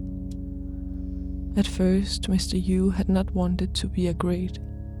 At first, Mr. Yu had not wanted to be a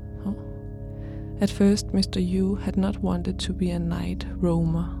night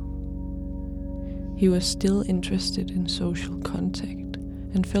roamer. He was still interested in social contact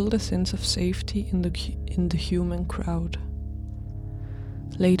and felt a sense of safety in the human crowd.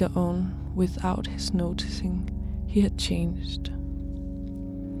 Later on, without his noticing, he had changed.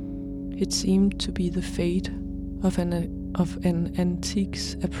 It seemed to be the fate of an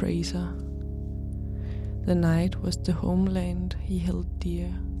antiques appraiser. The night was the homeland he held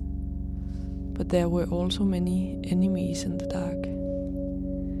dear, but there were also many enemies in the dark.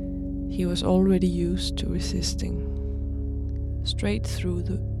 He was already used to resisting, straight through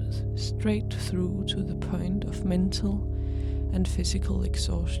to the point of mental and physical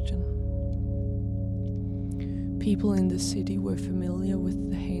exhaustion. People in the city were familiar with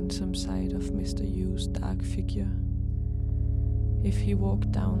the handsome side of Mr. Yu's dark figure. If he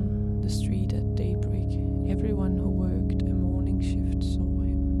walked down the street at daybreak, everyone who worked a morning shift saw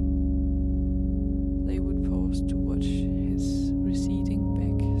him. They would pause to watch his receding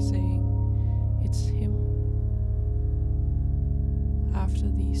back, saying, "It's him." After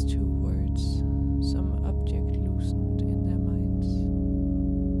these two words, some object loosened in their minds.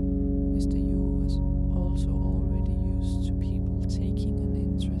 Mr. Yu was also already used to people taking an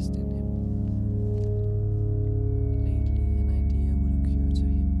interest in him. Lately, an idea would occur to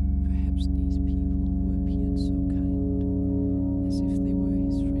him. Perhaps these people who appeared so kind, as if they were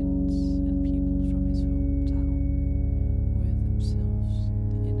his friends and people from his hometown,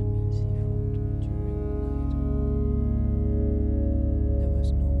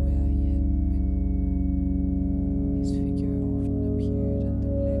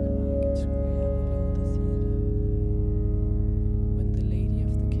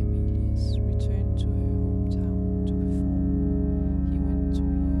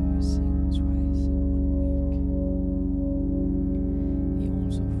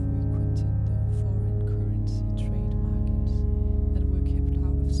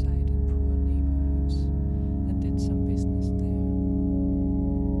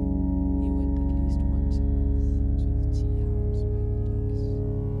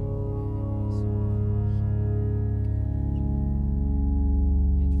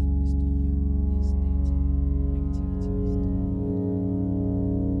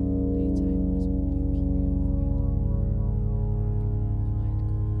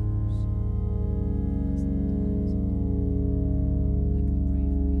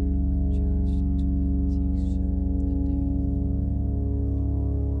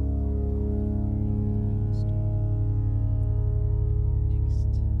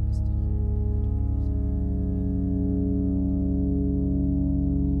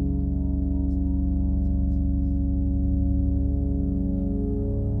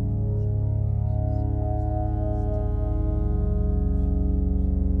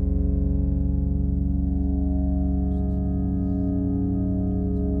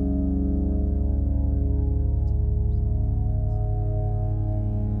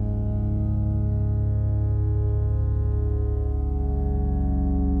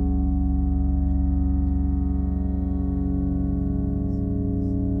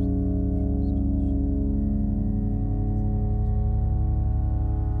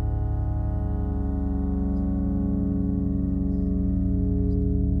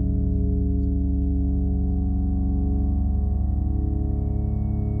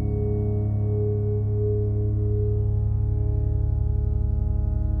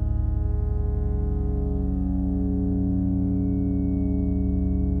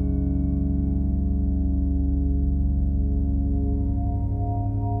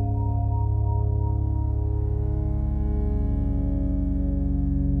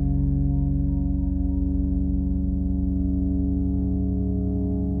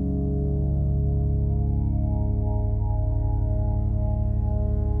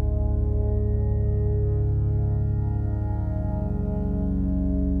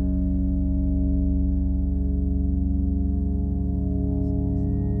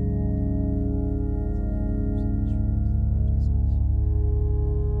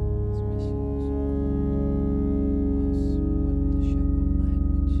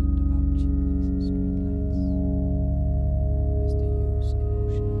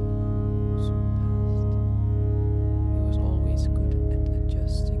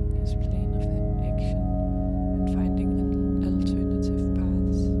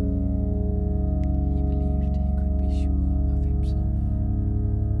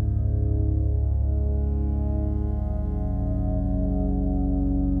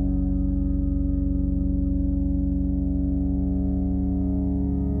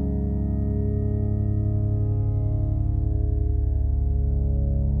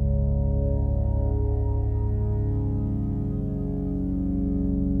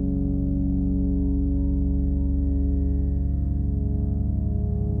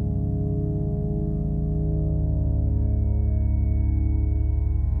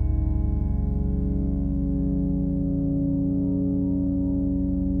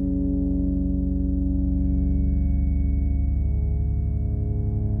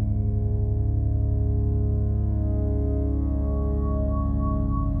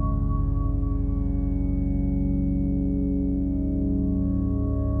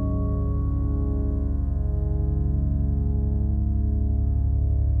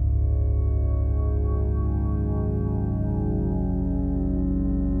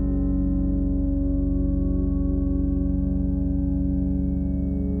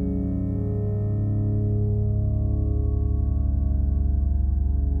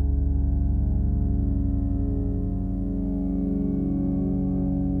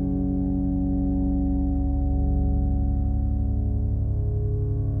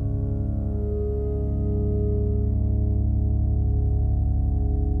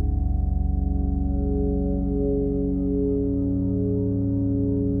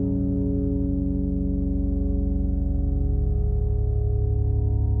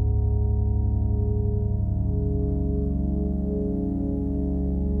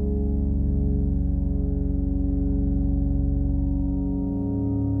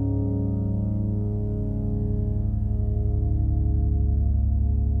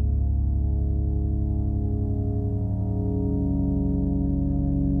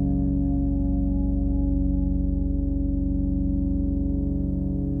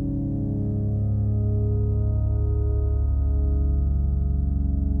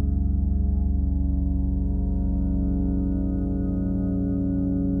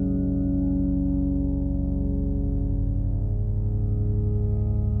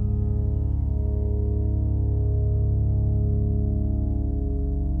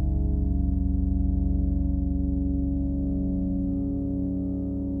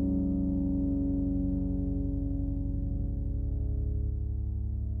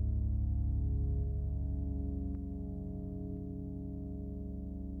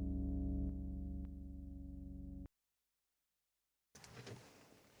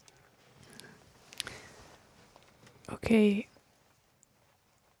 Okay,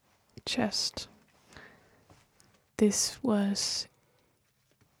 chest. This was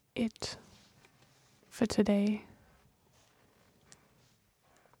it for today.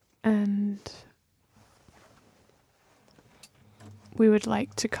 And we would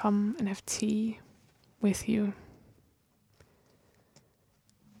like to come and have tea with you.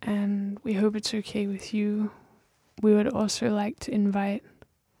 And we hope it's okay with you. We would also like to invite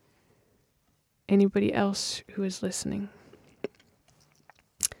anybody else who is listening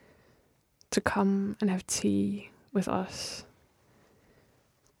to come and have tea with us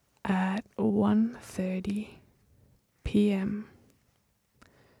at 1:30 p.m.,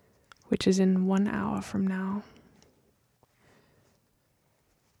 which is in 1 hour from now.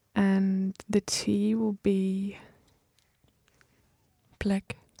 And the tea will be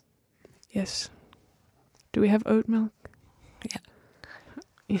black. Yes. Do we have oat milk? Yeah.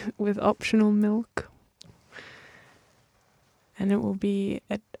 With optional milk. And it will be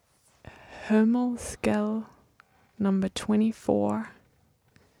at Hermelskal number 24.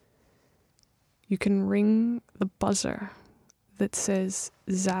 You can ring the buzzer that says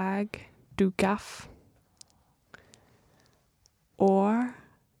Zag du Gaf, or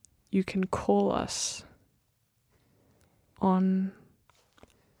you can call us on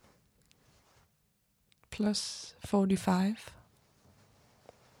 +45.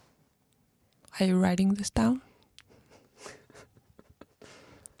 Are you writing this down?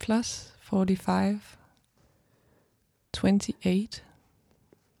 +45 28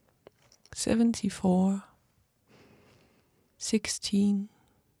 74 16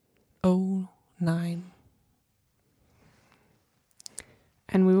 09.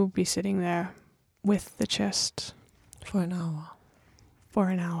 And we will be sitting there with the chest for an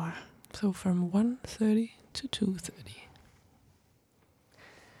hour. So from 1:30 to 2:30.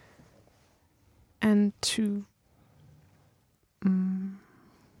 And to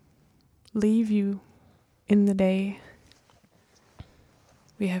leave you in the day,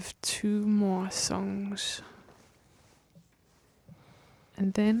 we have 2 more songs.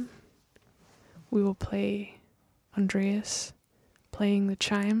 And then we will play Andreas playing the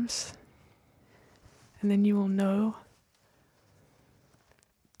chimes. And then you will know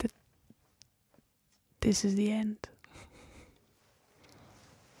that this is the end.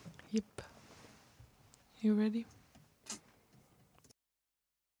 Yep. You ready?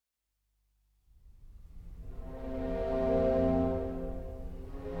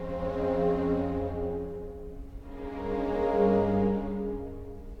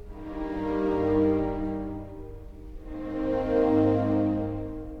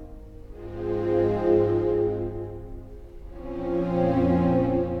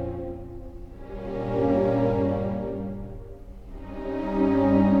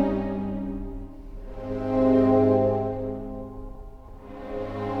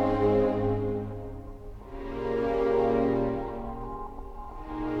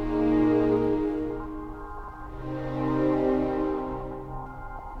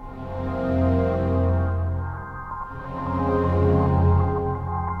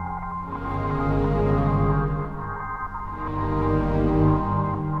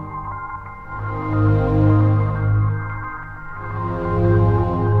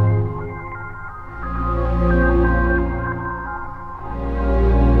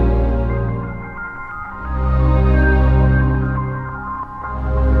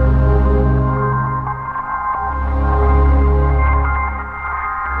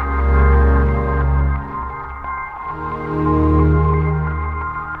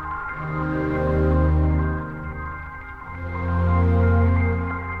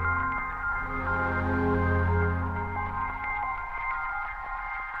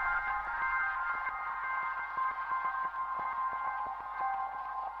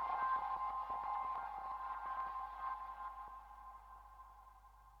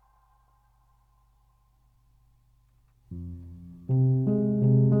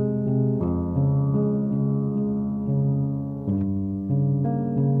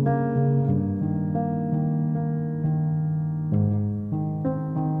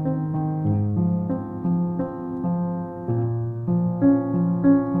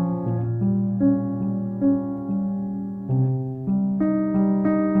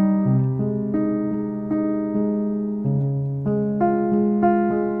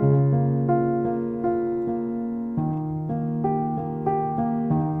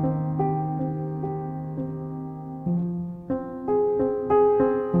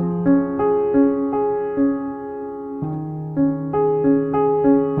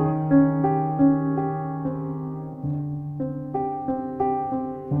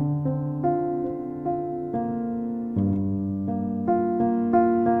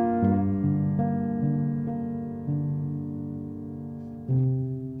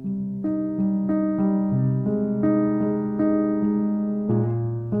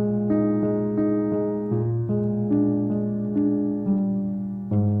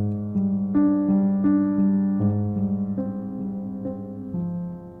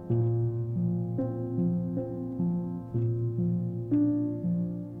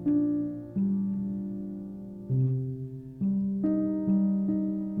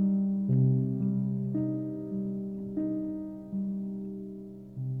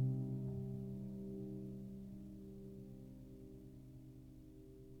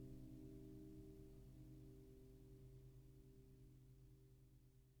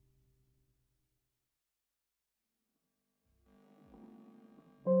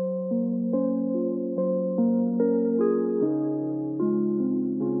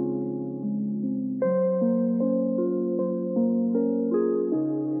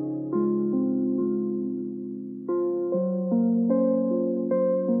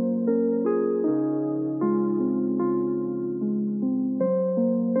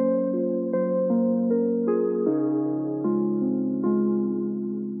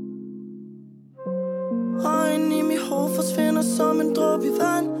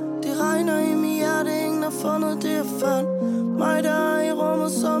 fundet det jeg fandt. Mig der er i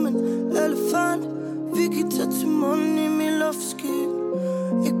rummet som en elefant. Vi kan tage til munden i min luftskib.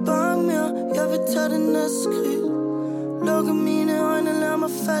 Ikke bange mere, jeg vil tage det næste skridt. Lukke mine øjne, lad mig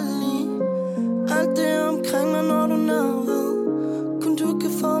falde i alt det omkring mig, når du nærved. Kun du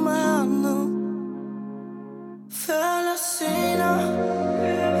kan få mig herned. Før eller senere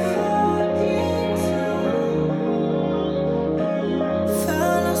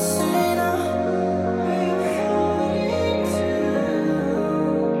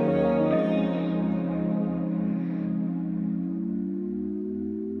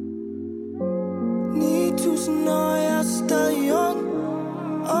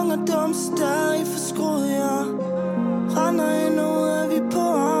dum stadig forskruet, jeg render endnu ud, er vi på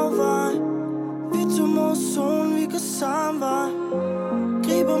afvej. Vi tog mod solen, vi går samme vej.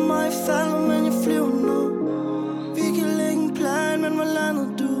 Griber mig i faldet, men jeg flyver nu. Vi kan lægge en plan, men hvor lander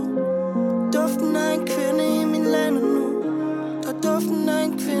du? Duften af en kvinde i min lande nu. Der er duften af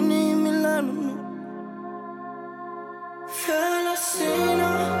en kvinde i min lande nu.